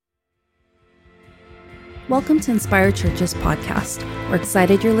Welcome to Inspire Church's podcast. We're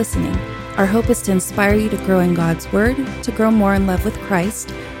excited you're listening. Our hope is to inspire you to grow in God's Word, to grow more in love with Christ,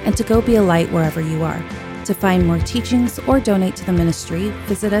 and to go be a light wherever you are. To find more teachings or donate to the ministry,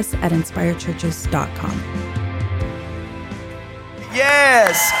 visit us at inspirechurches.com.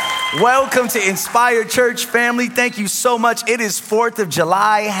 Yes! Welcome to Inspire Church family. Thank you so much. It is 4th of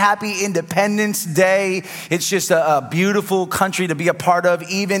July. Happy Independence Day. It's just a beautiful country to be a part of,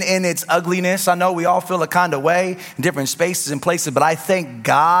 even in its ugliness. I know we all feel a kind of way in different spaces and places, but I thank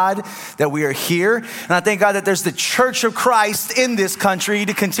God that we are here. And I thank God that there's the Church of Christ in this country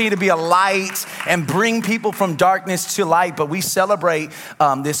to continue to be a light and bring people from darkness to light. But we celebrate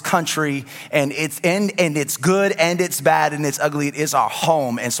this country, and it's good and it's bad and it's ugly. It is our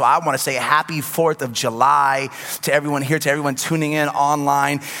home. And so I want to say happy 4th of July to everyone here, to everyone tuning in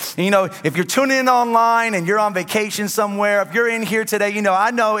online. And, you know, if you're tuning in online and you're on vacation somewhere, if you're in here today, you know,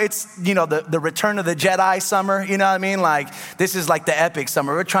 I know it's, you know, the return of the Jedi summer, you know what I mean? Like, this is like the epic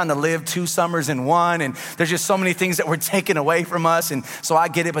summer. We're trying to live 2 summers in one, and there's just so many things that were taken away from us. And so I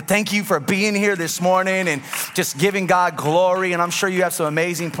get it, but thank you for being here this morning and just giving God glory. And I'm sure you have some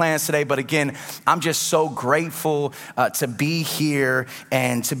amazing plans today, but again, I'm just so grateful to be here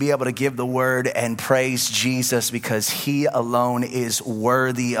and to be able to give the word and praise Jesus, because he alone is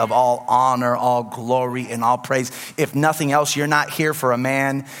worthy of all honor, all glory, and all praise. If nothing else, you're not here for a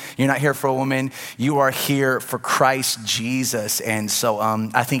man, you're not here for a woman, you are here for Christ Jesus. And so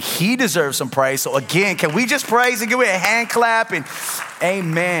I think he deserves some praise. So again, can we just praise and give it a hand clap? And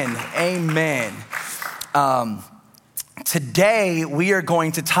amen, amen. Today, we are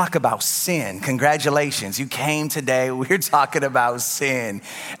going to talk about sin. Congratulations, you came today. We're talking about sin.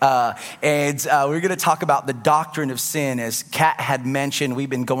 And we're going to talk about the doctrine of sin. As Kat had mentioned,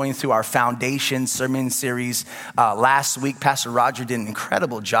 we've been going through our foundation sermon series. Last week, Pastor Roger did an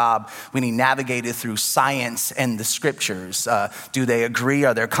incredible job when he navigated through science and the scriptures. Do they agree?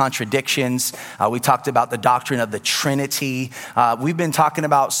 Are there contradictions? We talked about the doctrine of the Trinity. We've been talking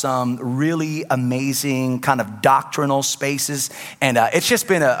about some really amazing kind of doctrinal spaces, and it's just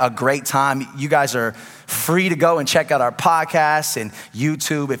been a great time. You guys are free to go and check out our podcasts and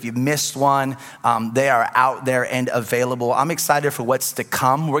YouTube. If you've missed one, they are out there and available. I'm excited for what's to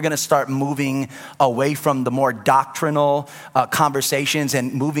come. We're going to start moving away from the more doctrinal conversations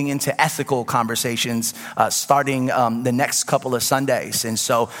and moving into ethical conversations starting the next couple of Sundays. And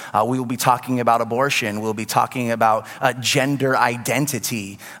so we will be talking about abortion. We'll be talking about gender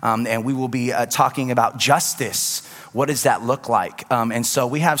identity, and we will be talking about justice. What does that look like? And so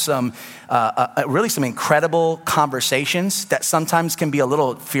we have some really some incredible conversations that sometimes can be a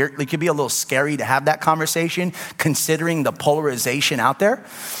little it can be a little scary to have that conversation, considering the polarization out there.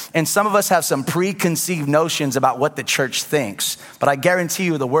 And some of us have some preconceived notions about what the church thinks. But I guarantee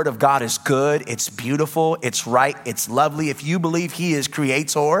you the word of God is good, it's beautiful, it's right, it's lovely. If you believe he is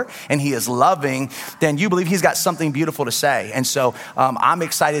creator and he is loving, then you believe he's got something beautiful to say. And so I'm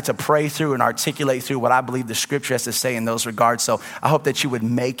excited to pray through and articulate through what I believe the scripture has to say in those regards. So I hope that you would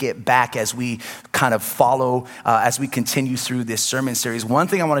make it back as we kind of follow, as we continue through this sermon series. One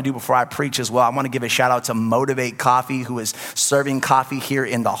thing I want to do before I preach as well, I want to give a shout out to Motivate Coffee, who is serving coffee here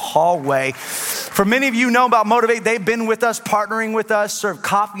in the hallway. For many of you know about Motivate, they've been with us, partnering with us, serve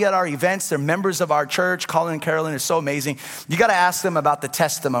coffee at our events. They're members of our church. Colin and Carolyn is so amazing. You got to ask them about the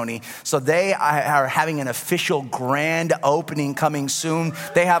testimony. So they are having an official grand opening coming soon.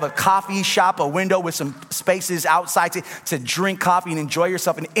 They have a coffee shop, a window with some spaces outside to drink coffee and enjoy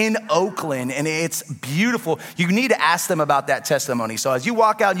yourself in Oakland, and it's beautiful. You need to ask them about that testimony. So as you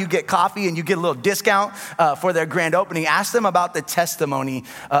walk out and you get coffee and you get a little discount for their grand opening, ask them about the testimony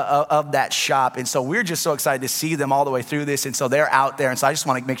of that shop. And so we're just so excited to see them all the way through this. And so they're out there. And so I just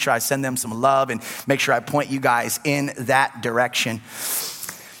want to make sure I send them some love and make sure I point you guys in that direction.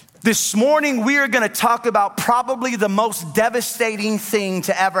 This morning, we are going to talk about probably the most devastating thing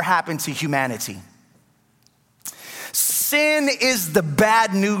to ever happen to humanity. Sin is the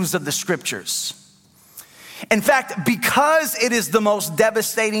bad news of the scriptures. In fact, because it is the most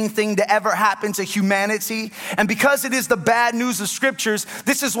devastating thing to ever happen to humanity, and because it is the bad news of scriptures,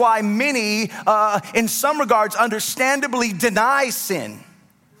 this is why many, in some regards, understandably deny sin,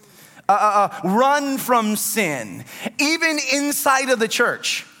 run from sin, even inside of the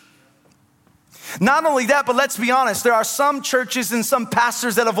church. Not only that, but let's be honest, there are some churches and some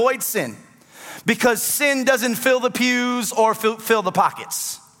pastors that avoid sin, because sin doesn't fill the pews or fill the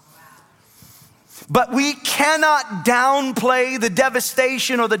pockets. But we cannot downplay the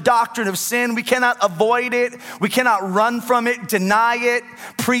devastation or the doctrine of sin. We cannot avoid it. We cannot run from it, deny it,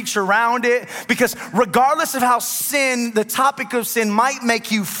 preach around it. Because regardless of how sin, the topic of sin might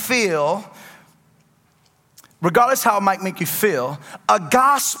make you feel, regardless how it might make you feel, a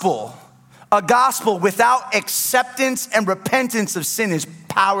gospel without acceptance and repentance of sin is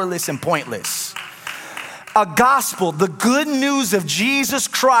powerless and pointless. A gospel, the good news of Jesus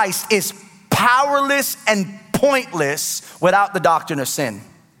Christ, is powerless and pointless without the doctrine of sin.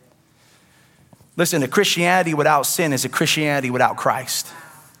 Listen, a Christianity without sin is a Christianity without Christ.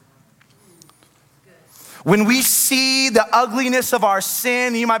 When we see the ugliness of our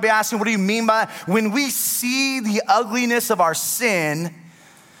sin, you might be asking, what do you mean by that? When we see the ugliness of our sin,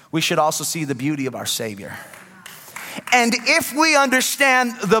 we should also see the beauty of our Savior. And if we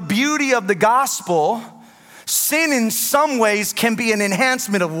understand the beauty of the gospel, sin in some ways can be an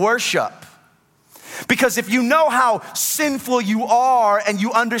enhancement of worship. Because if you know how sinful you are and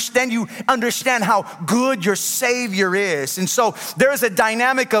you understand how good your Savior is. And so there is a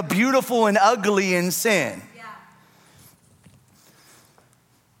dynamic of beautiful and ugly in sin. Yeah.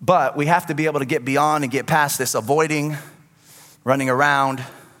 But we have to be able to get beyond and get past this avoiding, running around,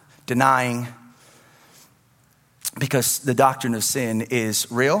 denying. Because the doctrine of sin is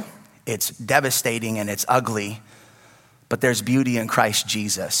real, it's devastating, and it's ugly. But there's beauty in Christ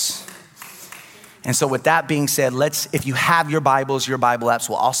Jesus. And so with that being said, if you have your Bibles, your Bible apps,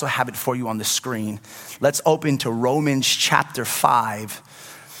 we'll also have it for you on the screen. Let's open to Romans chapter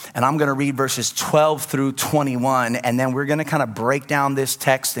 5. And I'm going to read verses 12 through 21. And then we're going to kind of break down this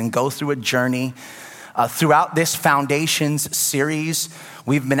text and go through a journey. Throughout this Foundations series,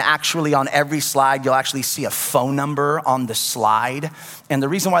 we've been actually on every slide, you'll actually see a phone number on the slide. And the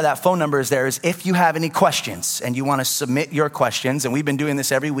reason why that phone number is there is if you have any questions and you want to submit your questions, and we've been doing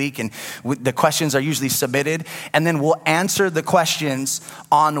this every week, and the questions are usually submitted, and then we'll answer the questions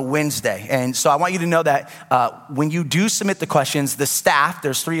on Wednesday. And so I want you to know that when you do submit the questions, the staff,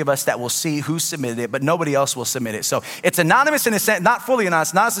 there's 3 of us that will see who submitted it, but nobody else will submit it. So it's anonymous in a sense, not fully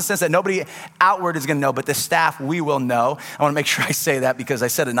anonymous, not in the sense that nobody outward is going to know, but the staff, we will know. I want to make sure I say that because I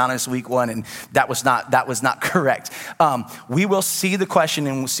said anonymous week 1 and that was not correct. We will see the question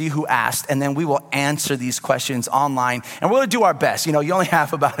and we'll see who asked, and then we will answer these questions online, and we're going to do our best. You only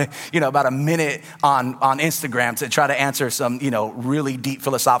have about a minute on Instagram to try to answer some really deep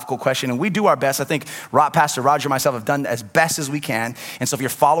philosophical question, and we do our best. I think Pastor Roger and myself have done as best as we can. And so if you're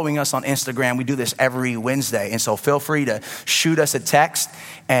following us on Instagram, we do this every Wednesday, and so feel free to shoot us a text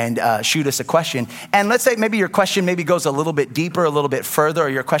and shoot us a question. And let's say maybe your question maybe goes a little bit deeper, a little bit further, or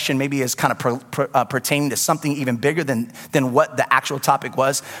your question maybe is kind of pertaining to something even bigger than what the actual topic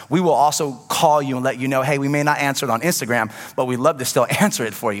was. We will also call you and let you know, hey, we may not answer it on Instagram, but we'd love to still answer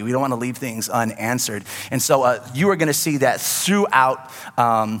it for you. We don't want to leave things unanswered. And so you are going to see that throughout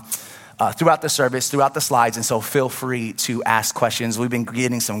the service, throughout the slides. And so feel free to ask questions. We've been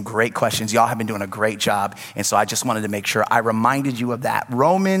getting some great questions. Y'all have been doing a great job. And so I just wanted to make sure I reminded you of that.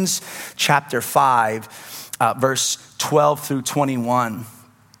 Romans chapter 5, verse 12 through 21.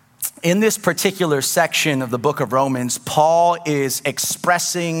 In this particular section of the book of Romans, Paul is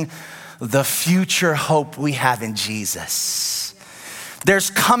expressing the future hope we have in Jesus. There's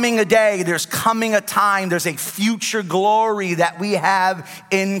coming a day, there's coming a time, there's a future glory that we have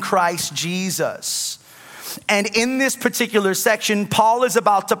in Christ Jesus. And in this particular section, Paul is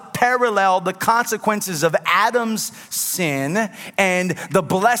about to parallel the consequences of Adam's sin and the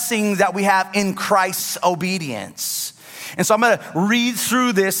blessing that we have in Christ's obedience. And so I'm going to read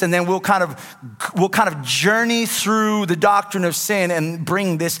through this, and then we'll kind of journey through the doctrine of sin and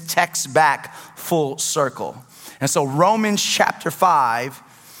bring this text back full circle. And so Romans chapter 5,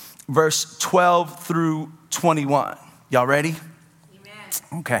 verse 12 through 21. Y'all ready?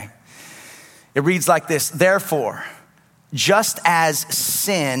 Amen. Okay. It reads like this: Therefore, just as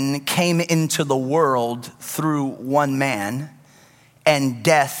sin came into the world through one man, and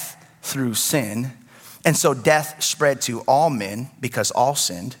death through sin, and so death spread to all men because all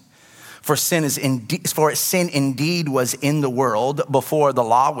sinned. For sin indeed was in the world before the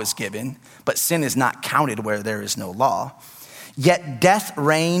law was given, but sin is not counted where there is no law. Yet death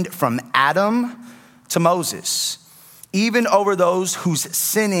reigned from Adam to Moses, even over those whose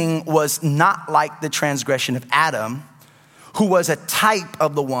sinning was not like the transgression of Adam, who was a type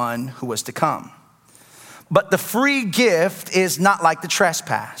of the one who was to come. But the free gift is not like the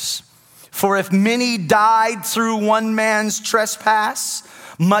trespass. For if many died through one man's trespass,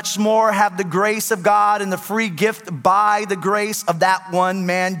 much more have the grace of God and the free gift by the grace of that one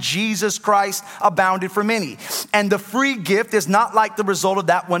man, Jesus Christ, abounded for many. And the free gift is not like the result of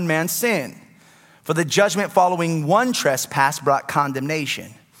that one man's sin. For the judgment following one trespass brought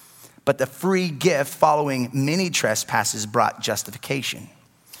condemnation, but the free gift following many trespasses brought justification.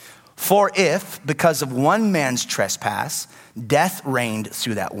 For if, because of one man's trespass, death reigned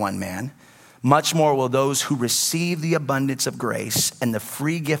through that one man, much more will those who receive the abundance of grace and the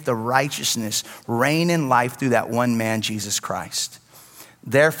free gift of righteousness reign in life through that one man, Jesus Christ.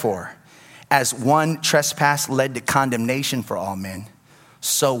 Therefore, as one trespass led to condemnation for all men,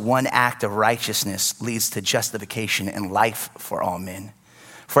 so one act of righteousness leads to justification and life for all men.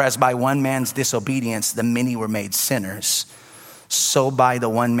 For as by one man's disobedience the many were made sinners, so by the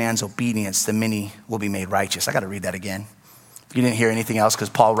one man's obedience the many will be made righteous. I got to read that again. You didn't hear anything else because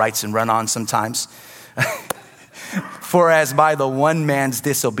Paul writes and run on sometimes. For as by the one man's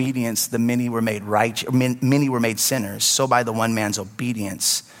disobedience the many were made many were made sinners, so by the one man's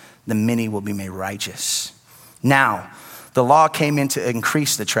obedience the many will be made righteous. Now, the law came in to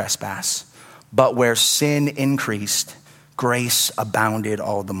increase the trespass, but where sin increased, grace abounded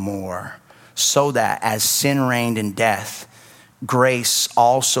all the more, so that as sin reigned in death, grace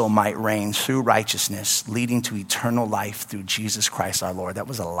also might reign through righteousness, leading to eternal life through Jesus Christ our Lord. That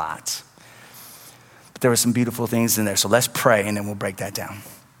was a lot. But there were some beautiful things in there. So let's pray and then we'll break that down.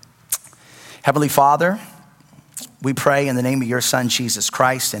 Heavenly Father, we pray in the name of your Son, Jesus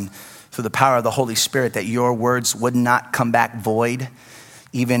Christ, and through the power of the Holy Spirit that your words would not come back void,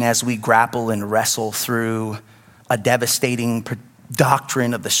 even as we grapple and wrestle through a devastating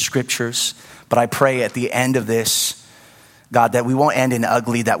doctrine of the scriptures. But I pray at the end of this, God, that we won't end in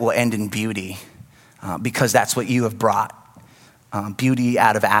ugly, that we'll end in beauty, because that's what you have brought, beauty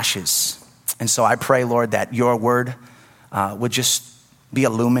out of ashes. And so I pray, Lord, that your word would just be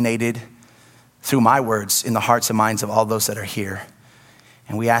illuminated through my words in the hearts and minds of all those that are here.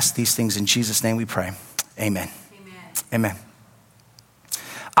 And we ask these things in Jesus' name we pray. Amen. Amen.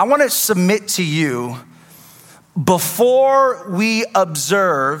 I want to submit to you, before we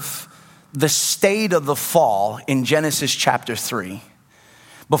observe the state of the fall in Genesis chapter 3,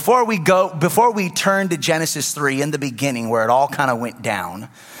 before we turn to Genesis 3 in the beginning where it all kind of went down,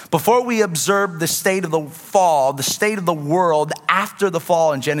 before we observe the state of the fall, the state of the world after the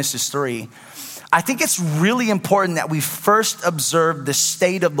fall in Genesis 3, I think it's really important that we first observe the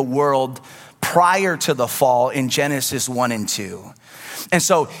state of the world prior to the fall in Genesis 1 and 2. And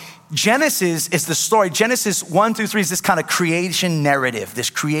so Genesis is the story. Genesis 1 through 3 is this kind of creation narrative, this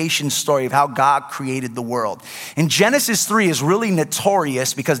creation story of how God created the world. And Genesis 3 is really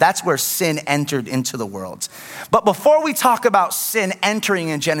notorious because that's where sin entered into the world. But before we talk about sin entering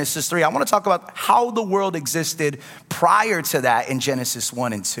in Genesis 3, I want to talk about how the world existed prior to that in Genesis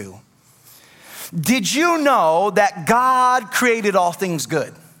 1 and 2. Did you know that God created all things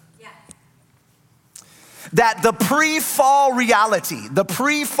good? That the pre-fall reality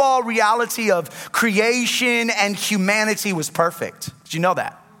of creation and humanity was perfect. Did you know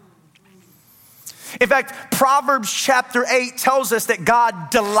that? In fact, Proverbs chapter 8 tells us that God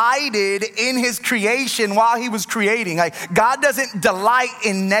delighted in his creation while he was creating. Like, God doesn't delight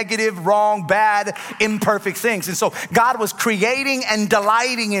in negative, wrong, bad, imperfect things. And so God was creating and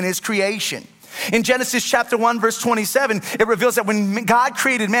delighting in his creation. In Genesis chapter 1, verse 27, it reveals that when God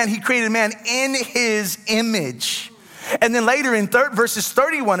created man, he created man in his image. And then later in verses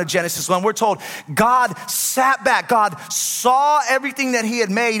 31 of Genesis 1, we're told God sat back. God saw everything that he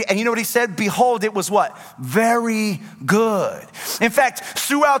had made. And you know what he said? Behold, it was what? Very good. In fact,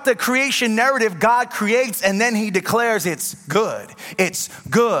 throughout the creation narrative, God creates and then he declares it's good. It's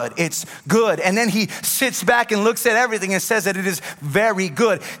good. It's good. And then he sits back and looks at everything and says that it is very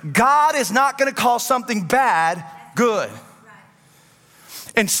good. God is not going to call something bad good.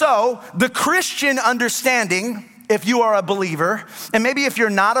 And so the Christian understanding, if you are a believer, and maybe if you're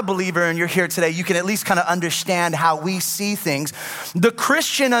not a believer and you're here today, you can at least kind of understand how we see things. The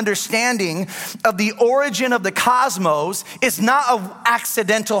Christian understanding of the origin of the cosmos is not an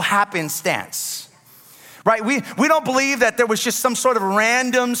accidental happenstance. Right? We don't believe that there was just some sort of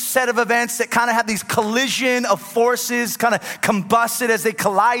random set of events that kind of had these collision of forces kind of combusted as they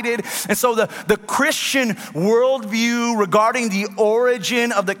collided. And so the Christian worldview regarding the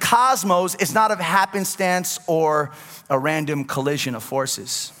origin of the cosmos is not of happenstance or a random collision of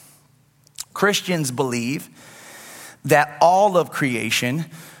forces. Christians believe that all of creation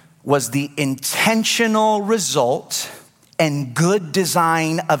was the intentional result and good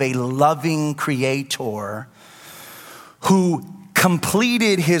design of a loving creator who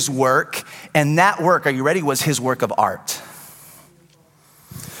completed his work, and that work, are you ready, was his work of art.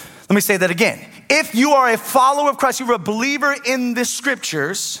 Let me say that again. If you are a follower of Christ, you're a believer in the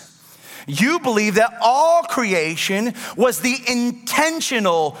scriptures, you believe that all creation was the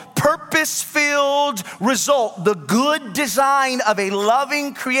intentional, purpose-filled result, the good design of a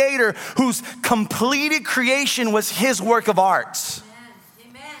loving creator whose completed creation was his work of art.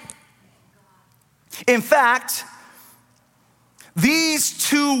 Amen. In fact, These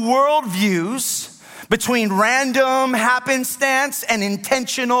two worldviews, between random happenstance and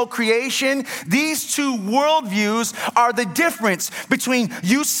intentional creation, these two worldviews are the difference between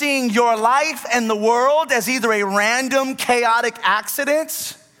you seeing your life and the world as either a random, chaotic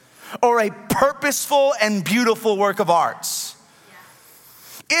accident or a purposeful and beautiful work of art.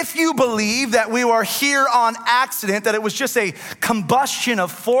 If you believe that we were here on accident, that it was just a combustion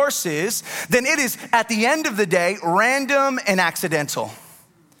of forces, then it is, at the end of the day, random and accidental.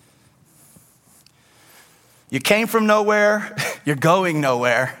 You came from nowhere, you're going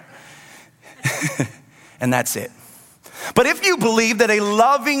nowhere, and that's it. But if you believe that a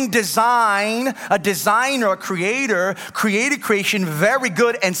loving design, a designer, a creator, created creation very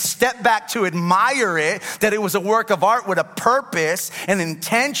good and stepped back to admire it, that it was a work of art with a purpose, an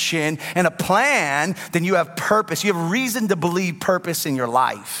intention, and a plan, then you have purpose. You have reason to believe purpose in your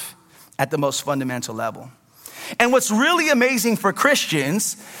life at the most fundamental level. And what's really amazing for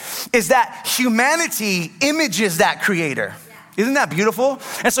Christians is that humanity images that creator. Isn't that beautiful?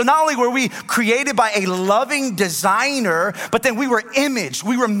 And so not only were we created by a loving designer, but then we were imaged.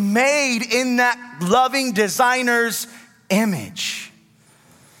 We were made in that loving designer's image.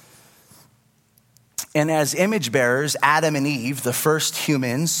 And as image bearers, Adam and Eve, the first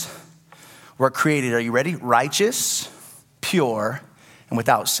humans, were created, are you ready? Righteous, pure, and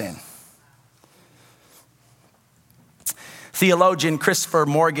without sin. Theologian Christopher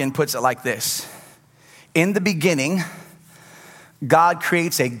Morgan puts it like this: in the beginning, God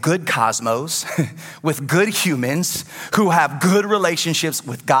creates a good cosmos with good humans who have good relationships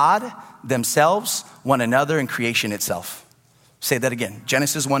with God, themselves, one another, and creation itself. Say that again.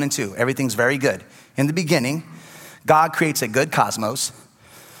 Genesis 1 and 2. Everything's very good. In the beginning, God creates a good cosmos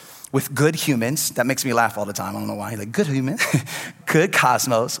with good humans. That makes me laugh all the time. I don't know why. Like, good human, good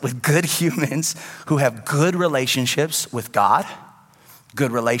cosmos with good humans who have good relationships with God,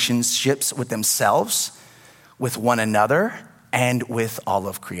 good relationships with themselves, with one another, and with all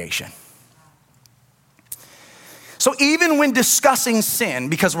of creation. So even when discussing sin,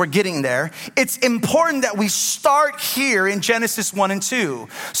 because we're getting there, it's important that we start here in Genesis 1 and 2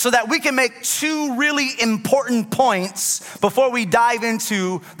 so that we can make two really important points before we dive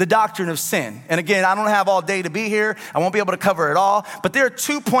into the doctrine of sin. And again, I don't have all day to be here. I won't be able to cover it all, but there are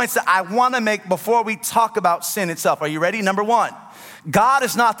 2 points that I want to make before we talk about sin itself. Are you ready? Number 1, God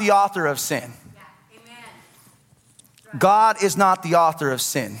is not the author of sin. God is not the author of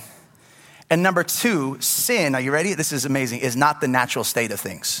sin. And number 2, sin, are you ready? This is amazing, is not the natural state of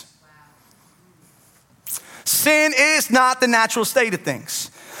things. Sin is not the natural state of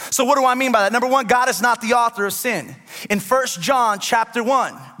things. So what do I mean by that? Number 1, God is not the author of sin. In 1 John chapter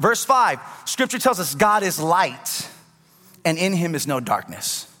 1, verse 5, scripture tells us God is light and in him is no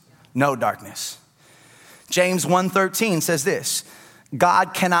darkness. No darkness. James 1:13 says this: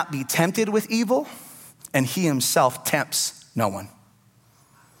 God cannot be tempted with evil, and he himself tempts no one.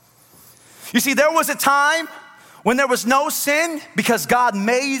 You see, there was a time when there was no sin because God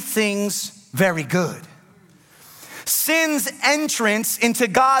made things very good. Sin's entrance into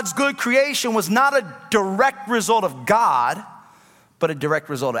God's good creation was not a direct result of God, but a direct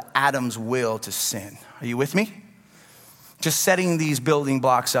result of Adam's will to sin. Are you with me? Just setting these building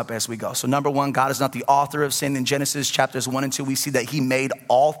blocks up as we go. So number 1, God is not the author of sin. In Genesis chapters 1 and 2, we see that he made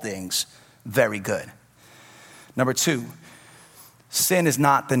all things very good. Number 2, sin is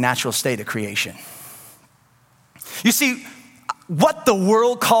not the natural state of creation. You see, what the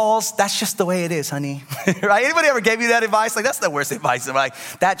world calls, that's just the way it is, honey. Right? Anybody ever gave you that advice? Like, that's the worst advice. Like,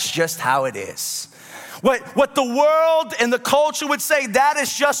 that's just how it is. What the world and the culture would say, that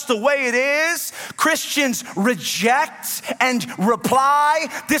is just the way it is. Christians reject and reply,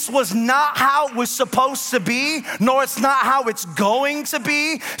 this was not how it was supposed to be, nor it's not how it's going to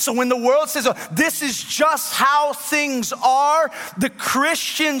be. So when the world says, oh, this is just how things are, the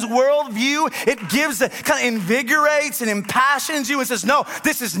Christian's worldview, it gives, kind of invigorates and impassions you and says, no,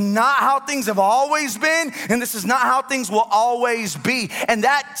 this is not how things have always been, and this is not how things will always be. And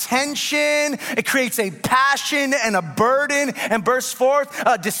that tension, it creates a passion and a burden, and bursts forth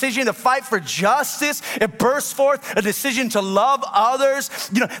a decision to fight for justice. It bursts forth a decision to love others.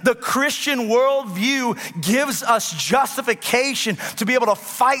 You know, the Christian worldview gives us justification to be able to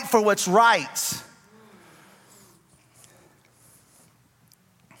fight for what's right.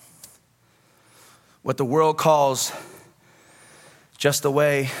 What the world calls just the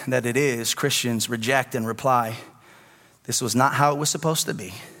way that it is, Christians reject and reply, this was not how it was supposed to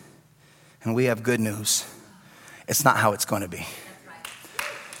be. And we have good news. It's not how it's going to be.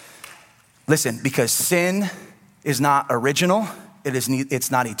 Listen, because sin is not original, it's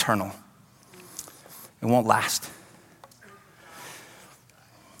not eternal. It won't last.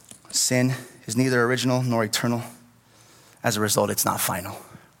 Sin is neither original nor eternal. As a result, it's not final.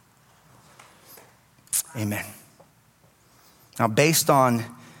 Amen. Now, based on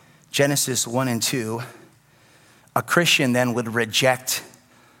Genesis 1 and 2, a Christian then would reject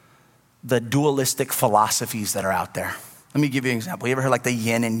the dualistic philosophies that are out there. Let me give you an example. You ever heard like the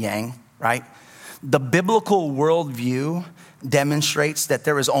yin and yang, right? The biblical worldview demonstrates that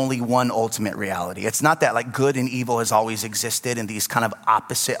there is only one ultimate reality. It's not that like good and evil has always existed in these kind of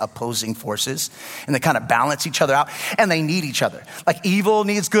opposite opposing forces, and they kind of balance each other out, and they need each other. Like evil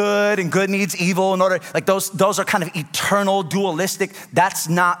needs good and good needs evil in order, like those are kind of eternal, dualistic. That's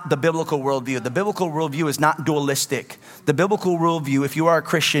not the biblical worldview. The biblical worldview is not dualistic. The biblical worldview, if you are a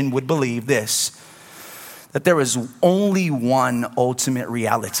Christian, would believe this, that there is only one ultimate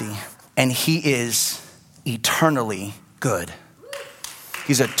reality, and he is eternally good.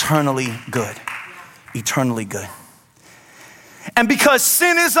 He's eternally good. Eternally good. And because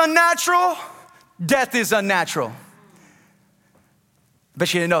sin is unnatural, death is unnatural. I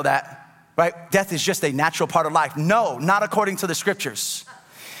bet you didn't know that, right? Death is just a natural part of life. No, not according to the scriptures.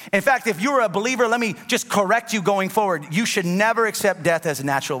 In fact, if you're a believer, let me just correct you going forward. You should never accept death as a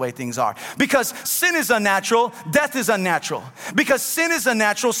natural way things are. Because sin is unnatural, death is unnatural. Because sin is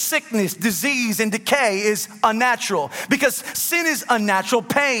unnatural, sickness, disease, and decay is unnatural. Because sin is unnatural,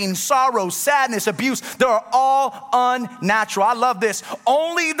 pain, sorrow, sadness, abuse, they are all unnatural. I love this.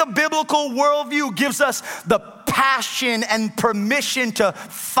 Only the biblical worldview gives us the passion and permission to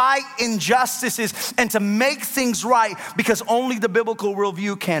fight injustices and to make things right, because only the biblical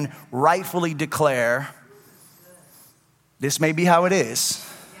worldview can rightfully declare this may be how it is,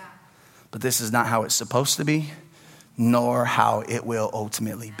 but this is not how it's supposed to be, nor how it will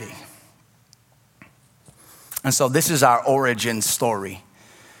ultimately be. And so this is our origin story.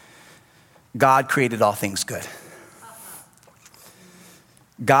 God created all things good.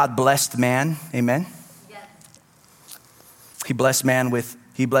 God blessed man, amen? He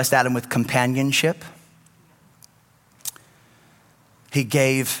blessed Adam with companionship. He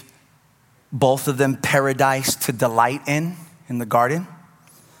gave both of them paradise to delight in the garden.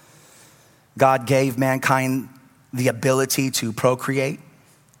 God gave mankind the ability to procreate.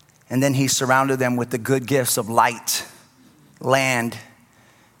 And then he surrounded them with the good gifts of light, land,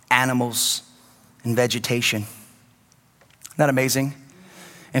 animals, and vegetation. Isn't that amazing?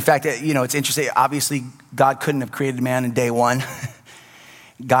 In fact, it's interesting. Obviously, God couldn't have created man in day one.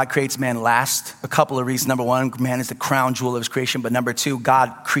 God creates man last. A couple of reasons. Number one, man is the crown jewel of his creation. But number two,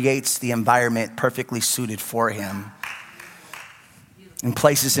 God creates the environment perfectly suited for him and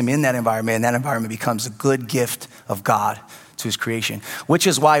places him in that environment. And that environment becomes a good gift of God to his creation, which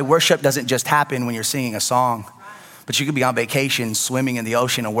is why worship doesn't just happen when you're singing a song. But you could be on vacation, swimming in the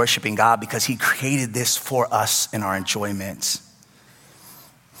ocean and worshiping God, because he created this for us in our enjoyment.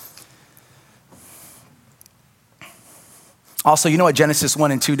 Also, you know what Genesis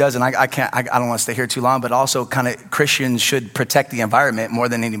 1 and 2 does, and I don't want to stay here too long, but also kind of Christians should protect the environment more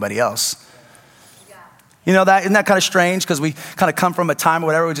than anybody else. Yeah. You know that? Isn't that kind of strange? Because we kind of come from a time or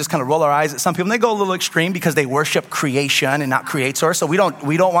whatever, we just kind of roll our eyes at some people, and they go a little extreme because they worship creation and not creator. So we want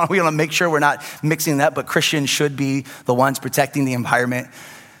to make sure we're not mixing that, but Christians should be the ones protecting the environment.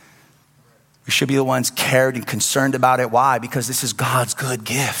 We should be the ones cared and concerned about it. Why? Because this is God's good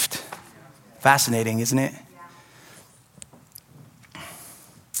gift. Fascinating, isn't it?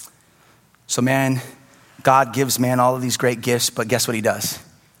 So God gives man all of these great gifts, but guess what he does?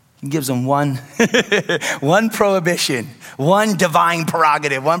 He gives them one prohibition, one divine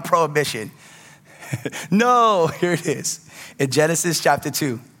prerogative, one prohibition. No, here it is. In Genesis chapter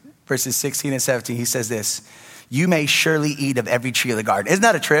 2, verses 16 and 17, he says this: you may surely eat of every tree of the garden. Isn't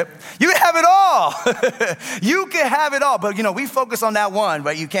that a trip? You can have it all. You can have it all. But we focus on that one,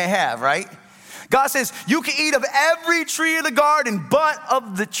 but you can't have, right? God says, you can eat of every tree of the garden, but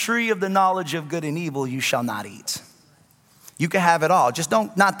of the tree of the knowledge of good and evil, you shall not eat. You can have it all, just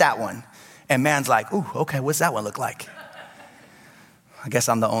not that one. And man's like, ooh, okay, what's that one look like? I guess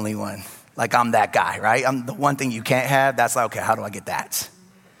I'm the only one. Like I'm that guy, right? I'm the one thing you can't have. That's like, okay, how do I get that?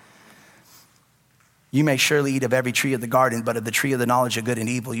 You may surely eat of every tree of the garden, but of the tree of the knowledge of good and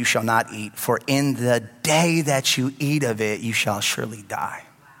evil, you shall not eat. For in the day that you eat of it, you shall surely die.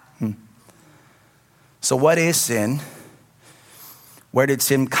 So what is sin? Where did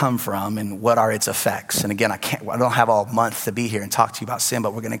sin come from, and what are its effects? And again, I don't have all month to be here and talk to you about sin,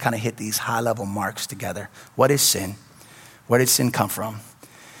 but we're going to kind of hit these high-level marks together. What is sin? Where did sin come from?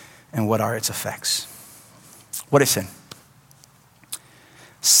 And what are its effects? What is sin?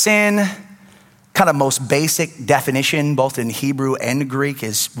 Sin, kind of most basic definition, both in Hebrew and Greek,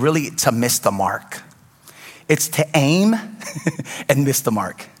 is really to miss the mark. It's to aim and miss the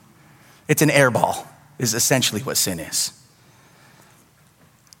mark. It's an air ball, is essentially what sin is.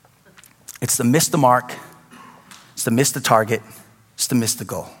 It's to miss the mark, it's to miss the target, it's to miss the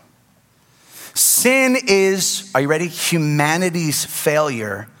goal. Sin is, are you ready? Humanity's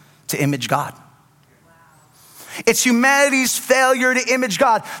failure to image God. It's humanity's failure to image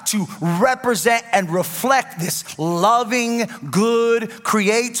God, to represent and reflect this loving, good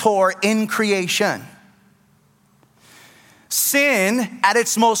creator in creation. Sin, at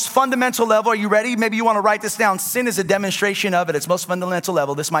its most fundamental level, are you ready? Maybe you want to write this down. Sin is a demonstration of, at its most fundamental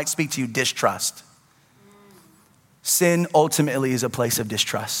level, this might speak to you, distrust. Sin ultimately is a place of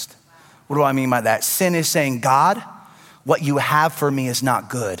distrust. What do I mean by that? Sin is saying, God, what you have for me is not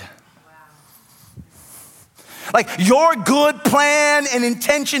good. Like your good plan and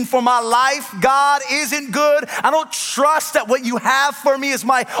intention for my life, God, isn't good. I don't trust that what you have for me is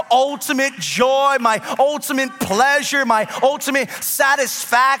my ultimate joy, my ultimate pleasure, my ultimate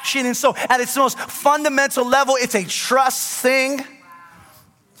satisfaction. And so at its most fundamental level, it's a trust thing.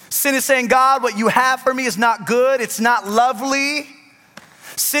 Sin is saying, God, what you have for me is not good. It's not lovely.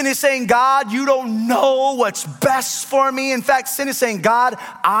 Sin is saying, God, you don't know what's best for me. In fact, sin is saying, God,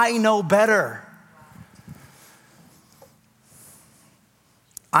 I know better.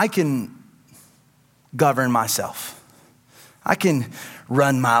 I can govern myself. I can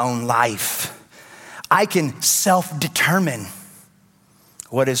run my own life. I can self-determine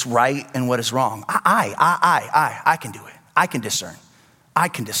what is right and what is wrong. I can do it. I can discern. I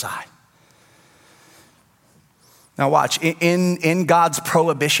can decide. Now watch, in God's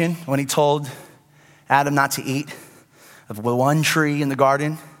prohibition, when he told Adam not to eat of one tree in the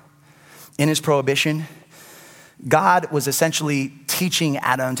garden, in his prohibition, God was essentially teaching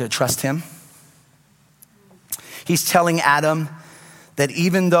Adam to trust him. He's telling Adam that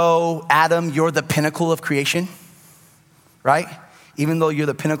even though, Adam, you're the pinnacle of creation, right? Even though you're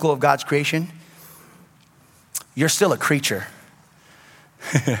the pinnacle of God's creation, you're still a creature.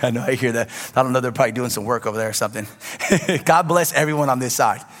 I know, I hear that. I don't know, they're probably doing some work over there or something. God bless everyone on this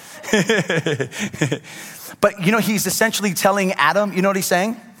side. But you know, he's essentially telling Adam, you know what he's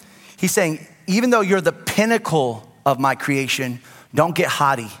saying? He's saying, even though you're the pinnacle of my creation, don't get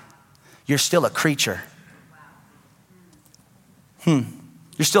haughty. You're still a creature. You're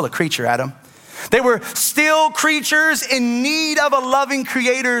still a creature, Adam. They were still creatures in need of a loving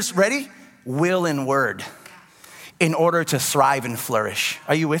creator's, ready? Will and word, in order to thrive and flourish.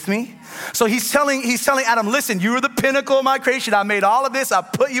 Are you with me? So he's telling Adam, listen, you are the pinnacle of my creation. I made all of this. I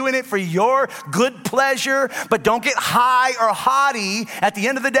put you in it for your good pleasure, but don't get high or haughty. At the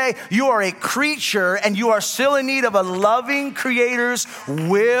end of the day, you are a creature and you are still in need of a loving creator's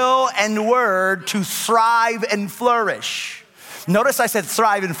will and word to thrive and flourish. Notice I said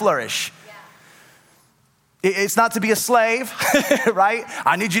thrive and flourish. It's not to be a slave, right?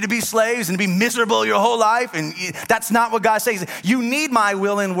 I need you to be slaves and be miserable your whole life. And that's not what God says. You need my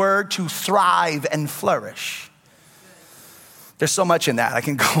will and word to thrive and flourish. There's so much in that. I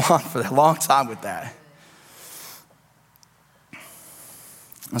can go on for a long time with that.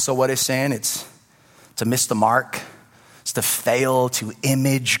 And so what it's saying, it's to miss the mark. It's to fail to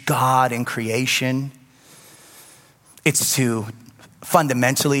image God in creation. It's to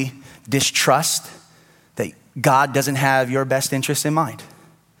fundamentally distrust that God doesn't have your best interest in mind.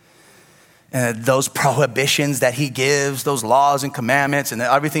 Those prohibitions that he gives, those laws and commandments and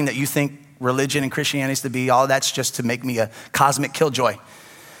everything that you think religion and Christianity is to be, all that's just to make me a cosmic killjoy.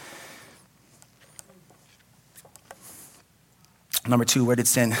 Number two, where did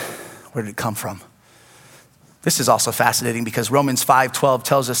it come from? This is also fascinating because Romans 5:12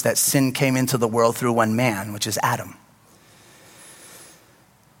 tells us that sin came into the world through one man, which is Adam.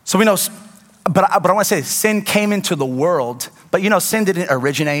 So we know, but I want to say sin came into the world, but you know, sin didn't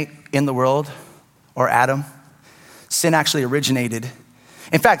originate in the world or Adam. Sin actually originated.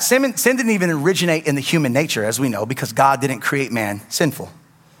 In fact, sin didn't even originate in the human nature, as we know, because God didn't create man sinful.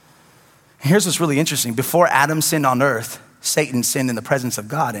 And here's what's really interesting. Before Adam sinned on earth, Satan sinned in the presence of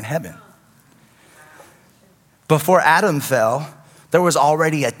God in heaven. Before Adam fell, there was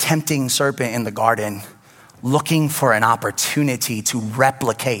already a tempting serpent in the garden looking for an opportunity to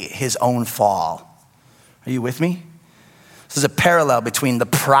replicate his own fall. Are you with me? This is a parallel between the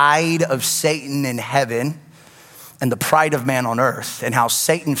pride of Satan in heaven and the pride of man on earth, and how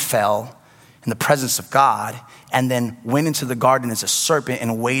Satan fell in the presence of God and then went into the garden as a serpent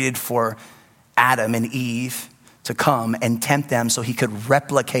and waited for Adam and Eve to come and tempt them so he could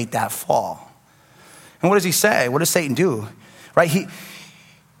replicate that fall. And what does he say? What does Satan do? Right?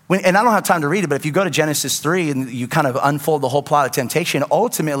 And I don't have time to read it, but if you go to Genesis 3 and you kind of unfold the whole plot of temptation,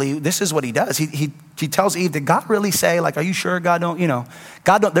 ultimately, this is what he does. He tells Eve, did God really say, like, are you sure God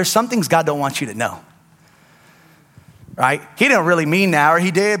don't, there's some things God don't want you to know, right? He didn't really mean that, or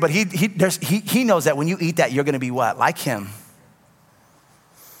he did, but he knows that when you eat that, you're going to be what? Like him.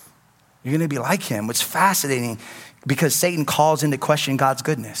 You're going to be like him, which is fascinating because Satan calls into question God's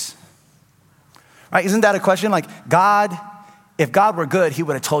goodness, right? Isn't that a question? Like, if God were good, he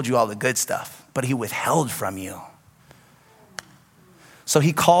would have told you all the good stuff, but he withheld from you. So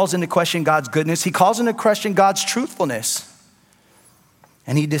he calls into question God's goodness. He calls into question God's truthfulness.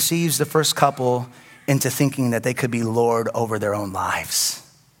 And he deceives the first couple into thinking that they could be Lord over their own lives.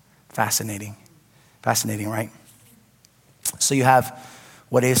 Fascinating. Fascinating, right? So you have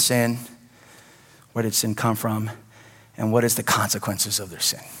what is sin, where did sin come from, and what is the consequences of their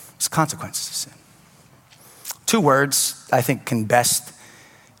sin? What's the consequences of sin? 2 words I think can best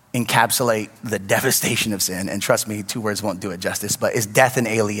encapsulate the devastation of sin. And trust me, 2 words won't do it justice, but it's death and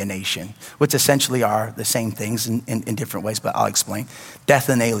alienation, which essentially are the same things in different ways, but I'll explain. Death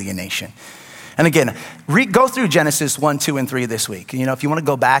and alienation. And again, go through Genesis 1, 2, and 3 this week. If you want to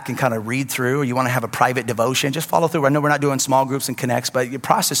go back and kind of read through, or you want to have a private devotion, just follow through. I know we're not doing small groups and connects, but you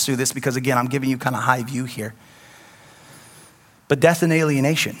process through this because again, I'm giving you kind of high view here. But death and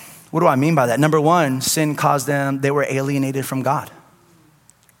alienation. What do I mean by that? Number 1, sin caused them, they were alienated from God,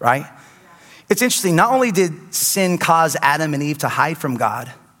 right? It's interesting. Not only did sin cause Adam and Eve to hide from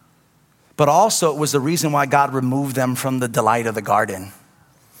God, but also it was the reason why God removed them from the delight of the garden.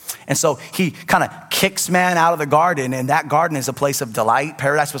 And so he kind of kicks man out of the garden, and that garden is a place of delight.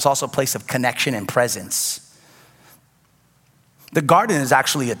 Paradise was also a place of connection and presence. The garden is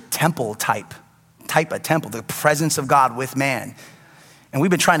actually a temple type of temple, the presence of God with man. And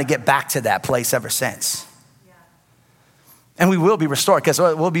we've been trying to get back to that place ever since. Yeah. And we will be restored because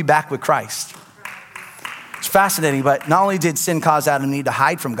we'll be back with Christ. It's fascinating, but not only did sin cause Adam and Eve to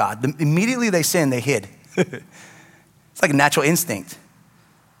hide from God, immediately they sinned, they hid. It's like a natural instinct,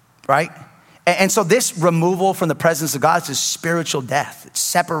 right? And so this removal from the presence of God is a spiritual death. It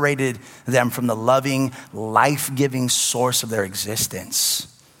separated them from the loving, life-giving source of their existence.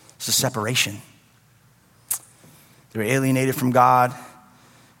 It's a separation. They were alienated from God.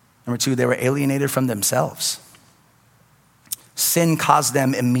 Number 2, they were alienated from themselves. Sin caused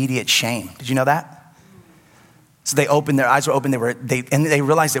them immediate shame. Did you know that? So they opened, their eyes were open, and they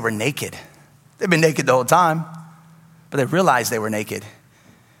realized they were naked. They've been naked the whole time, but they realized they were naked.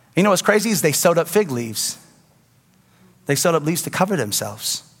 You know what's crazy is they sewed up fig leaves. They sewed up leaves to cover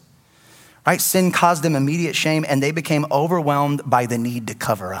themselves. Right? Sin caused them immediate shame, and they became overwhelmed by the need to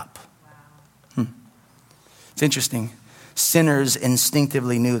cover up. It's interesting. Sinners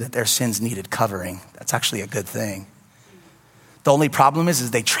instinctively knew that their sins needed covering. That's actually a good thing. The only problem is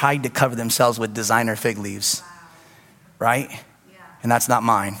they tried to cover themselves with designer fig leaves, right? Yeah. And that's not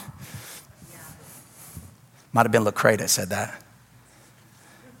mine. Yeah. Might have been Lecrae that said that,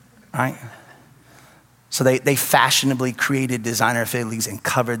 right? So they fashionably created designer fig leaves and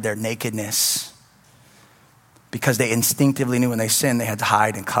covered their nakedness because they instinctively knew when they sinned, they had to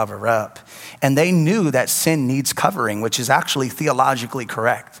hide and cover up. And they knew that sin needs covering, which is actually theologically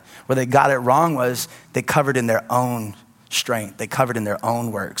correct. Where they got it wrong was they covered in their own strength. They covered in their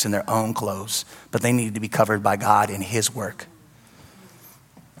own works, in their own clothes. But they needed to be covered by God in his work.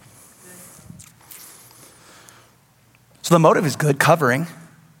 So the motive is good, covering.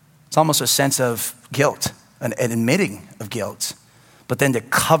 It's almost a sense of guilt, an admitting of guilt. But then to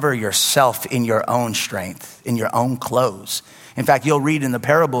cover yourself in your own strength, in your own clothes. In fact, you'll read in the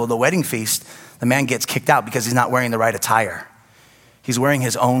parable of the wedding feast, the man gets kicked out because he's not wearing the right attire. He's wearing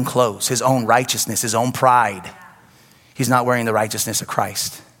his own clothes, his own righteousness, his own pride. He's not wearing the righteousness of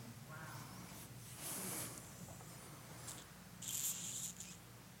Christ.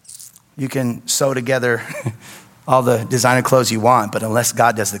 You can sew together all the designer clothes you want, but unless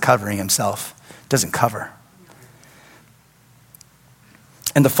God does the covering himself, it doesn't cover.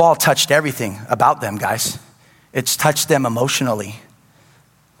 And the fall touched everything about them, guys. It's touched them emotionally,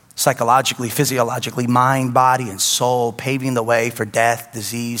 psychologically, physiologically, mind, body, and soul, paving the way for death,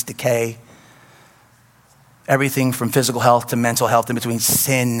 disease, decay. Everything from physical health to mental health in between.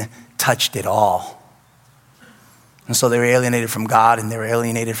 Sin touched it all. And so they were alienated from God, and they were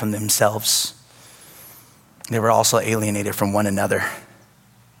alienated from themselves. They were also alienated from one another.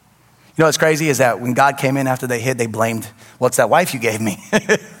 You know what's crazy is that when God came in after they hid, they blamed, "What's that wife you gave me?"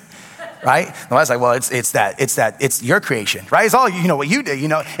 right? And I was like, well, it's your creation, right? It's all, what you do,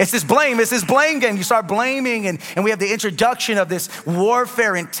 it's this blame game. You start blaming, and we have the introduction of this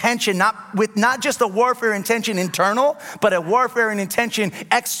warfare intention, not just a warfare intention internal, but a warfare and intention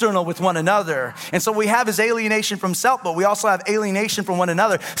external with one another. And so we have this alienation from self, but we also have alienation from one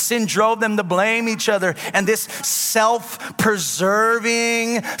another. Sin drove them to blame each other, and this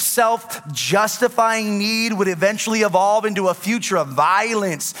self-preserving, self-justifying need would eventually evolve into a future of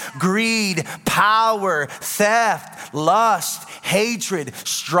violence, greed, power, theft, lust, hatred,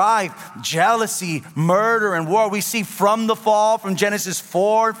 strife, jealousy, murder, and war. We see from the fall, from Genesis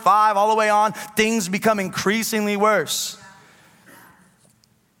 4, 5, all the way on, things become increasingly worse.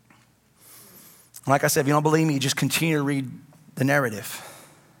 Like I said, if you don't believe me, just continue to read the narrative.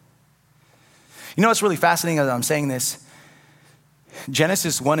 You know what's really fascinating as I'm saying this?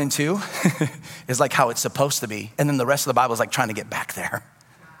 Genesis 1 and 2 is like how it's supposed to be. And then the rest of the Bible is like trying to get back there.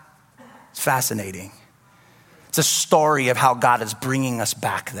 It's fascinating. It's a story of how God is bringing us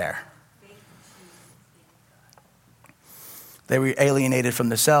back there. They were alienated from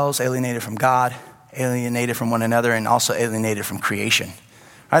themselves, alienated from God, alienated from one another, and also alienated from creation.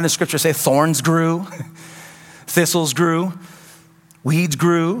 Right? The scriptures say thorns grew, thistles grew, weeds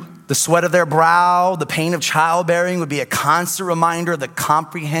grew. The sweat of their brow, the pain of childbearing would be a constant reminder of the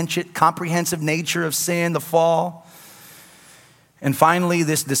comprehensive nature of sin, the fall. And finally,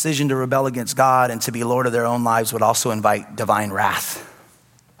 this decision to rebel against God and to be Lord of their own lives would also invite divine wrath,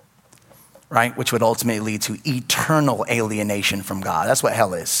 right? Which would ultimately lead to eternal alienation from God. That's what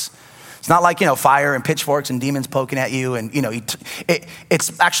hell is. It's not like, fire and pitchforks and demons poking at you. And,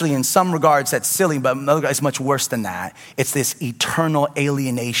 it's actually in some regards that's silly, but in other regards, it's much worse than that. It's this eternal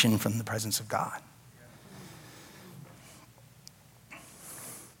alienation from the presence of God.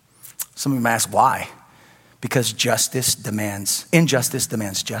 Some of you might ask why? Because injustice demands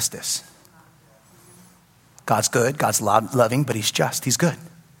justice. God's good, God's loving, but he's just, he's good.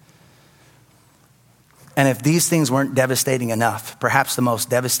 And if these things weren't devastating enough, perhaps the most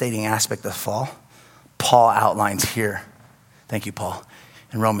devastating aspect of the fall, Paul outlines here. Thank you, Paul.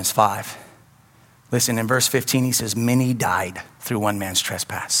 In Romans 5. Listen, in verse 15, he says, many died through one man's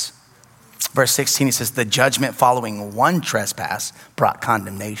trespass. Verse 16, he says, the judgment following one trespass brought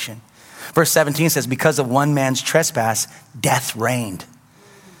condemnation. Verse 17 says, because of one man's trespass, death reigned.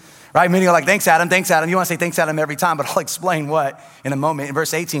 Right? Many are like, thanks, Adam. You want to say thanks, Adam, every time, but I'll explain what in a moment. In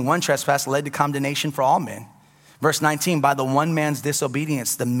verse 18, one trespass led to condemnation for all men. Verse 19, by the one man's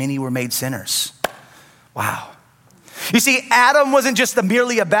disobedience, the many were made sinners. Wow. You see, Adam wasn't just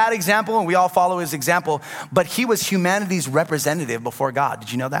merely a bad example, and we all follow his example, but he was humanity's representative before God.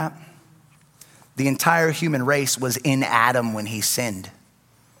 Did you know that? The entire human race was in Adam when he sinned.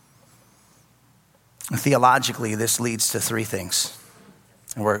 And theologically, this leads to three things.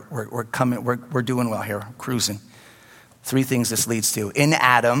 And we're doing well here, cruising. Three things this leads to. In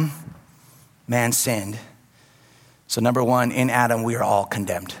Adam, man sinned. So number one, in Adam, we are all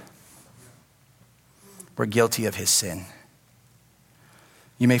condemned. We're guilty of his sin.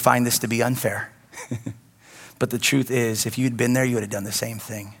 You may find this to be unfair. But the truth is, if you'd been there, you would have done the same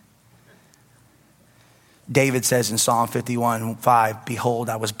thing. David says in Psalm 51:5, behold,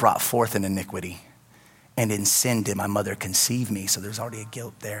 I was brought forth in iniquity, and in sin did my mother conceive me. So there's already a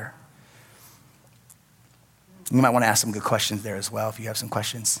guilt there. You might want to ask some good questions there as well if you have some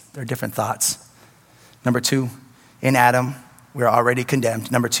questions. There are different thoughts. Number two, in Adam, we're already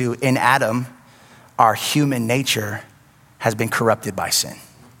condemned. Number two, in Adam, our human nature has been corrupted by sin.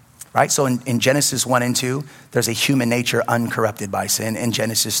 Right? So in Genesis 1 and 2, there's a human nature uncorrupted by sin. In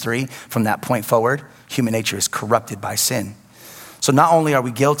Genesis 3, from that point forward, human nature is corrupted by sin. So not only are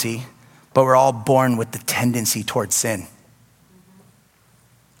we guilty, but we're all born with the tendency towards sin.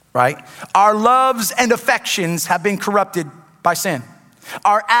 Right? Our loves and affections have been corrupted by sin.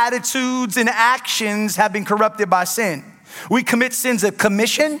 Our attitudes and actions have been corrupted by sin. We commit sins of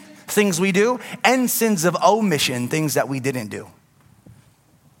commission, things we do, and sins of omission, things that we didn't do.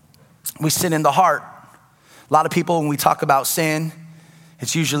 We sin in the heart. A lot of people, when we talk about sin,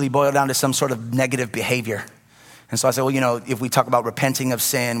 it's usually boiled down to some sort of negative behavior. And so I say, well, if we talk about repenting of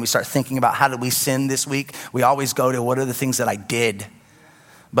sin, we start thinking about how did we sin this week? We always go to what are the things that I did?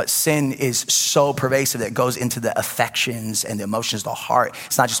 But sin is so pervasive that it goes into the affections and the emotions, the heart.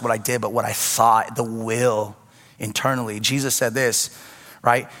 It's not just what I did, but what I thought, the will internally. Jesus said this,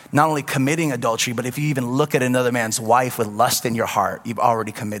 right? Not only committing adultery, but if you even look at another man's wife with lust in your heart, you've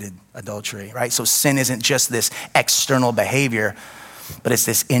already committed adultery, right? So sin isn't just this external behavior, but it's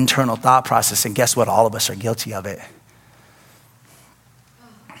this internal thought process. And guess what? All of us are guilty of it.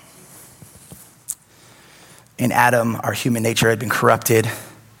 In Adam, our human nature had been corrupted.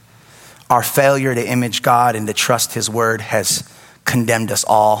 Our failure to image God and to trust his word has condemned us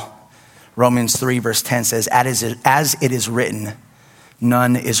all. Romans 3 verse 10 says, as it is written,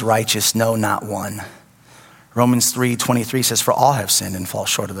 none is righteous, no, not one. Romans 3:23 says, for all have sinned and fall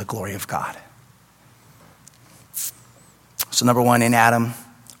short of the glory of God. So number one, in Adam,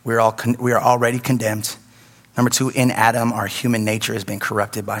 we are already condemned. Number two, in Adam, our human nature has been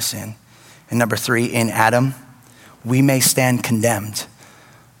corrupted by sin. And number three, in Adam, we may stand condemned,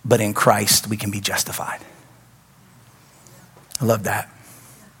 but in Christ, we can be justified. I love that.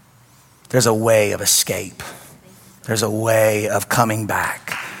 There's a way of escape. There's a way of coming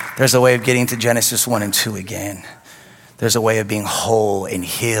back. There's a way of getting to Genesis 1 and 2 again. There's a way of being whole and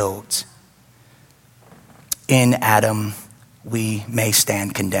healed. In Adam, we may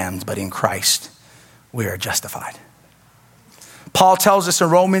stand condemned, but in Christ, we are justified. Paul tells us in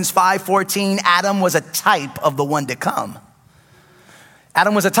Romans 5:14, Adam was a type of the one to come.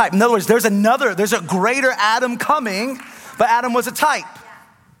 Adam was a type. In other words, there's a greater Adam coming, but Adam was a type.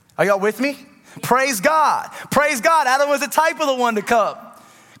 Are y'all with me? Praise God. Praise God. Adam was a type of the one to come.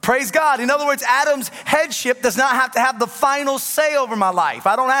 Praise God. In other words, Adam's headship does not have to have the final say over my life.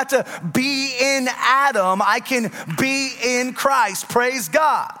 I don't have to be in Adam. I can be in Christ. Praise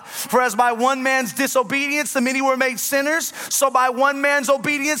God. For as by one man's disobedience, the many were made sinners, so by one man's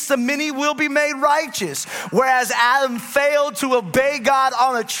obedience, the many will be made righteous. Whereas Adam failed to obey God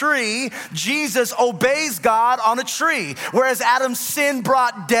on a tree, Jesus obeys God on a tree. Whereas Adam's sin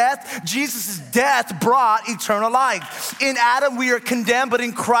brought death, Jesus' death brought eternal life. In Adam, we are condemned, but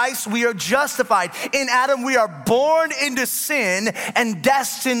in Christ, we are justified. In Adam, we are born into sin and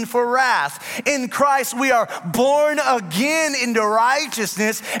destined for wrath. In Christ, we are born again into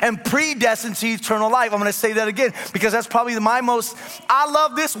righteousness and predestined to eternal life. I'm going to say that again because that's probably I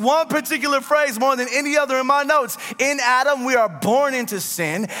love this one particular phrase more than any other in my notes. In Adam, we are born into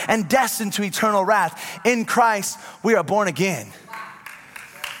sin and destined to eternal wrath. In Christ, we are born again.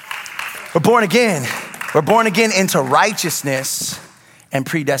 We're born again. We're born again into righteousness and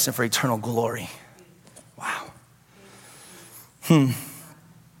predestined for eternal glory. Wow. And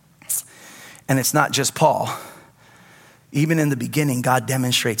it's not just Paul. Even in the beginning, God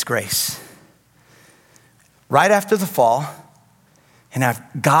demonstrates grace. Right after the fall, and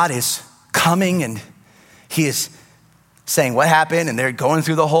God is coming and he is saying what happened, and they're going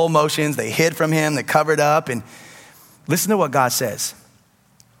through the whole motions. They hid from him, they covered up, and listen to what God says.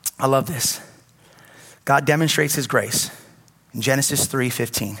 I love this. God demonstrates his grace. In Genesis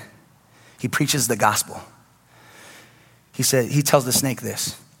 3:15, he preaches the gospel. He tells the snake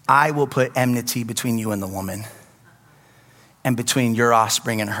this, I will put enmity between you and the woman, and between your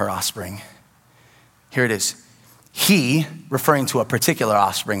offspring and her offspring. Here it is. He, referring to a particular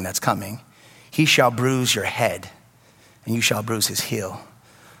offspring that's coming, he shall bruise your head, and you shall bruise his heel.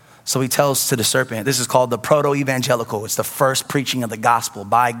 So he tells to the serpent, this is called the proto-evangelical. It's the first preaching of the gospel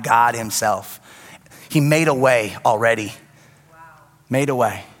by God himself. He made a way already. Wow. Made a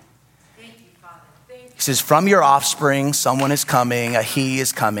way. Thank you, Father. Thank you. He says, from your offspring, someone is coming, a he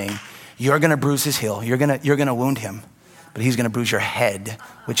is coming. You're going to bruise his heel. You're going to wound him. But he's going to bruise your head,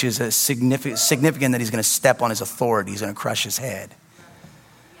 which is a significant that he's going to step on his authority. He's going to crush his head.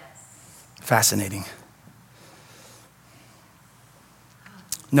 Fascinating.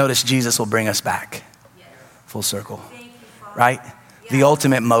 Notice Jesus will bring us back full circle, right? The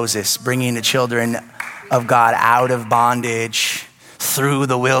ultimate Moses, bringing the children of God out of bondage through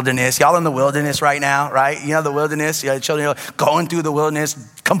the wilderness. Y'all in the wilderness right now, right? You know the wilderness, you know, the children going through the wilderness,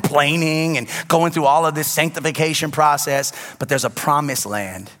 complaining and going through all of this sanctification process. But there's a promised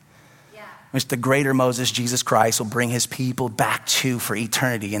land, which the greater Moses, Jesus Christ, will bring his people back to for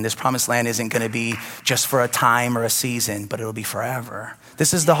eternity. And this promised land isn't going to be just for a time or a season, but it'll be forever.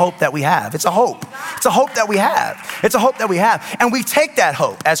 This is the hope that we have. It's a hope. It's a hope that we have. It's a hope that we have. And we take that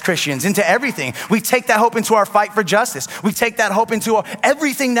hope as Christians into everything. We take that hope into our fight for justice. We take that hope into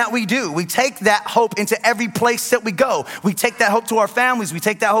everything that we do. We take that hope into every place that we go. We take that hope to our families. We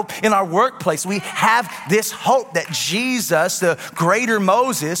take that hope in our workplace. We have this hope that Jesus, the greater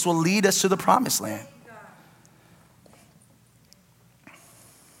Moses, will lead us to the promised land.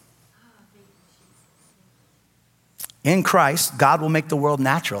 In Christ, God will make the world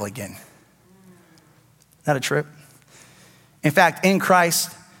natural again. Isn't that a trip? In fact, in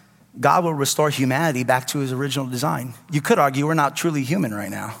Christ, God will restore humanity back to his original design. You could argue we're not truly human right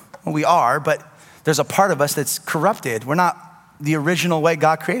now. Well, we are, but there's a part of us that's corrupted. We're not the original way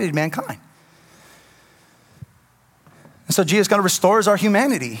God created mankind. And so Jesus God restores our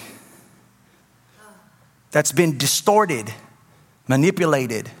humanity that's been distorted,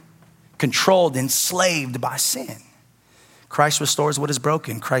 manipulated, controlled, enslaved by sin. Christ restores what is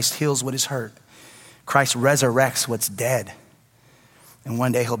broken. Christ heals what is hurt. Christ resurrects what's dead. And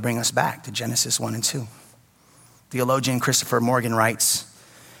one day he'll bring us back to Genesis 1 and 2. Theologian Christopher Morgan writes,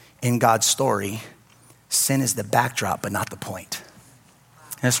 in God's story, sin is the backdrop, but not the point.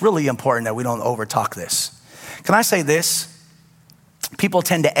 And it's really important that we don't overtalk this. Can I say this? People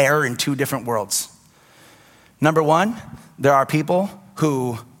tend to err in two different worlds. Number one, there are people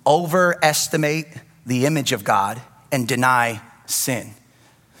who overestimate the image of God and deny sin.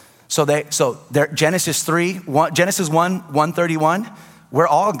 So Genesis 1:31, we're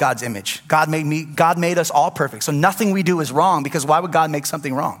all God's image. God made us all perfect. So nothing we do is wrong, because why would God make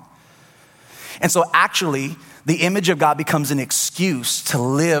something wrong? And so actually, the image of God becomes an excuse to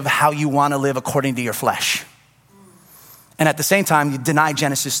live how you want to live according to your flesh. And at the same time, you deny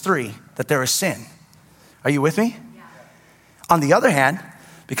Genesis 3, that there is sin. Are you with me? Yeah. On the other hand,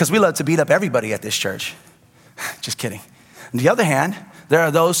 because we love to beat up everybody at this church, just kidding. On the other hand, there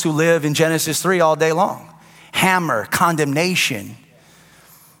are those who live in Genesis 3 all day long. Hammer, condemnation,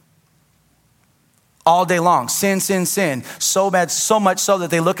 all day long. Sin, sin, sin. So bad, so much so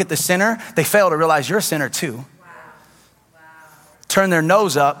that they look at the sinner, they fail to realize you're a sinner too. Turn their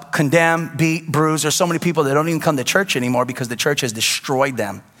nose up, condemn, beat, bruise. There's so many people that don't even come to church anymore because the church has destroyed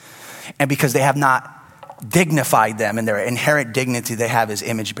them. And because they have not dignified them in their inherent dignity they have as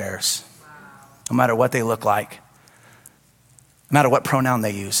image bearers. No matter what they look like, no matter what pronoun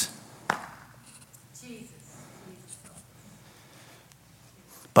they use.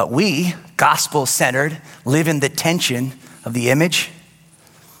 But we, gospel-centered, live in the tension of the image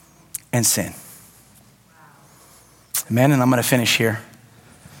and sin. Amen, and I'm going to finish here.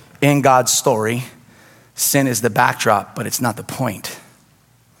 In God's story, sin is the backdrop, but it's not the point.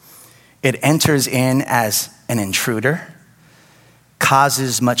 It enters in as an intruder,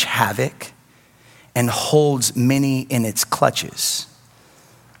 causes much havoc, and holds many in its clutches.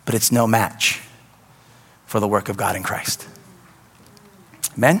 But it's no match for the work of God in Christ.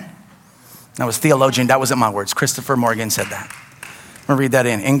 Amen? That was theologian, that wasn't my words. Christopher Morgan said that. I'm going to read that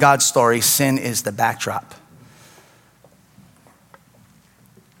in. In God's story, sin is the backdrop,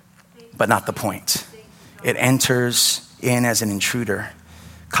 but not the point. It enters in as an intruder,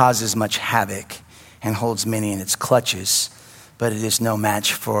 causes much havoc, and holds many in its clutches, but it is no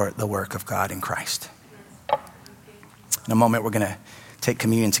match for the work of God in Christ. In a moment, we're going to take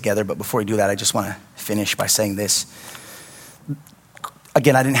communion together, but before we do that, I just want to finish by saying this.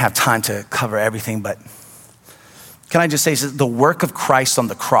 Again, I didn't have time to cover everything, but can I just say the work of Christ on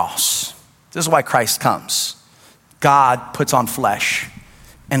the cross, this is why Christ comes. God puts on flesh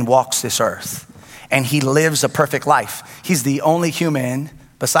and walks this earth, and he lives a perfect life. He's the only human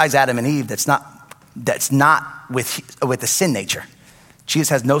besides Adam and Eve that's not with a sin nature. Jesus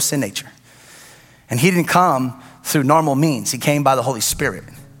has no sin nature. And he didn't come through normal means. He came by the Holy Spirit.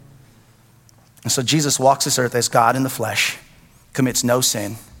 And so Jesus walks this earth as God in the flesh, commits no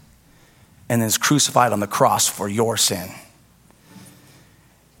sin, and then is crucified on the cross for your sin.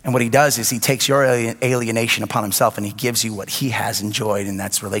 And what he does is he takes your alienation upon himself and he gives you what he has enjoyed, and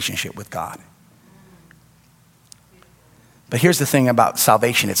that's relationship with God. But here's the thing about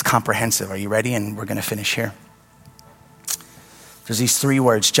salvation. It's comprehensive. Are you ready? And we're going to finish here. There's these three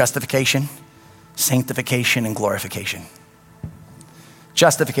words: justification, sanctification, and glorification.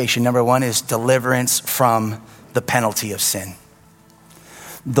 Justification, number one, is deliverance from the penalty of sin.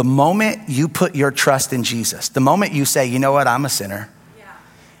 The moment you put your trust in Jesus, the moment you say, you know what, I'm a sinner,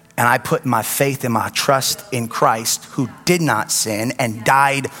 and I put my faith and my trust in Christ, who did not sin and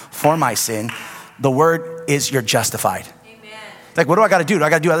died for my sin, the word is you're justified. Like, what do I got to do? Do I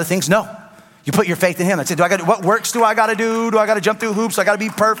got to do other things? No. You put your faith in him. That's it. What works do I got to do? Do I got to jump through hoops? Do I got to be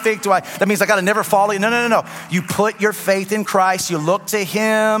perfect? That means I got to never fall in? No. You put your faith in Christ. You look to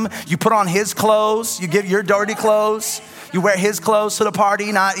him. You put on his clothes. You give your dirty clothes. You wear his clothes to the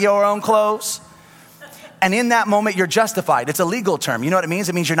party, not your own clothes. And in that moment, you're justified. It's a legal term. You know what it means?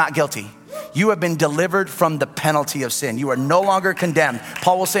 It means you're not guilty. You have been delivered from the penalty of sin. You are no longer condemned.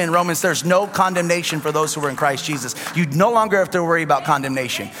 Paul will say in Romans, there's no condemnation for those who are in Christ Jesus. You no longer have to worry about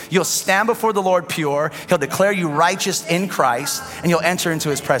condemnation. You'll stand before the Lord pure. He'll declare you righteous in Christ, and you'll enter into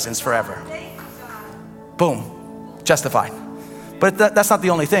his presence forever. Boom, justified. But that's not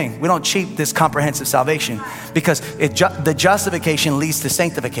the only thing. We don't cheat this comprehensive salvation, because the justification leads to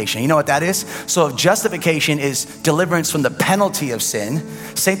sanctification. You know what that is? So if justification is deliverance from the penalty of sin,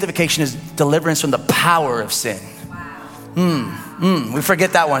 sanctification is deliverance from the power of sin. We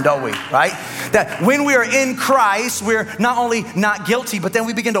forget that one, don't we, right? That when we are in Christ, we're not only not guilty, but then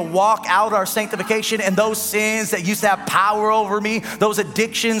we begin to walk out our sanctification, and those sins that used to have power over me, those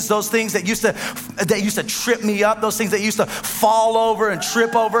addictions, those things that used to trip me up, those things that used to fall over and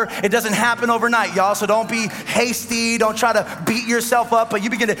trip over, it doesn't happen overnight, y'all. So don't be hasty. Don't try to beat yourself up, but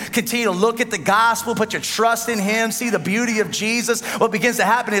you begin to continue to look at the gospel, put your trust in him, see the beauty of Jesus. What begins to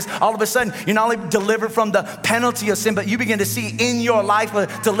happen is all of a sudden, you're not only delivered from the penalty of sin, but you begin to see in your life a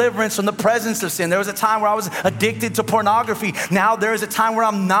deliverance from the presence of sin. There was a time where I was addicted to pornography. Now there is a time where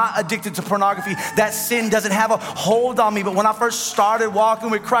I'm not addicted to pornography. That sin doesn't have a hold on me. But when I first started walking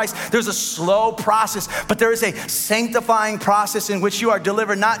with Christ, there's a slow process, but there is a sanctifying process in which you are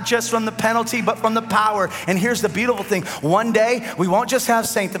delivered not just from the penalty, but from the power. And here's the beautiful thing. One day, we won't just have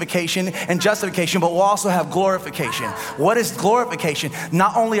sanctification and justification, but we'll also have glorification. What is glorification?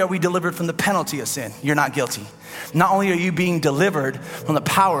 Not only are we delivered from the penalty of sin, you're not guilty. Not only are you being delivered from the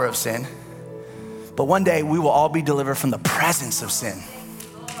power of sin, but one day we will all be delivered from the presence of sin.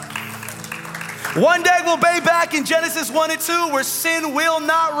 One day we'll be back in Genesis 1 and 2 where sin will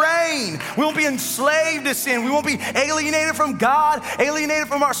not reign. We won't be enslaved to sin. We won't be alienated from God, alienated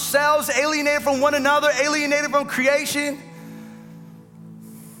from ourselves, alienated from one another, alienated from creation.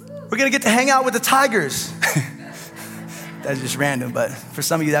 We're gonna get to hang out with the tigers. That's just random, but for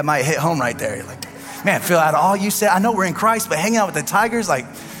some of you that might hit home right there. You're like, man, Phil, out of all you said, I know we're in Christ, but hanging out with the tigers, like,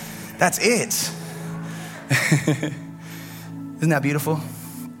 that's it. Isn't that beautiful?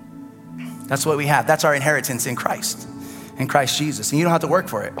 That's what we have. That's our inheritance in Christ Jesus. And you don't have to work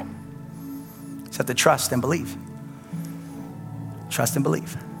for it. You just have to trust and believe. Trust and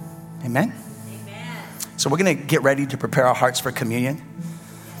believe. Amen? Amen. So we're going to get ready to prepare our hearts for communion.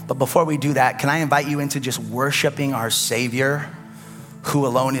 But before we do that, can I invite you into just worshiping our Savior, who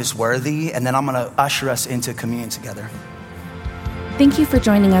alone is worthy? And then I'm going to usher us into communion together. Thank you for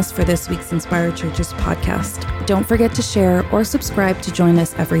joining us for this week's Inspired Churches podcast. Don't forget to share or subscribe to join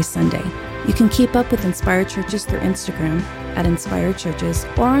us every Sunday. You can keep up with Inspired Churches through Instagram at Inspired Churches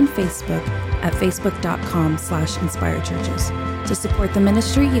or on Facebook at facebook.com/Inspired Churches. To support the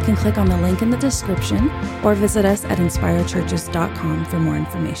ministry, you can click on the link in the description or visit us at inspiredchurches.com for more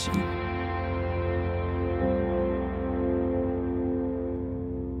information.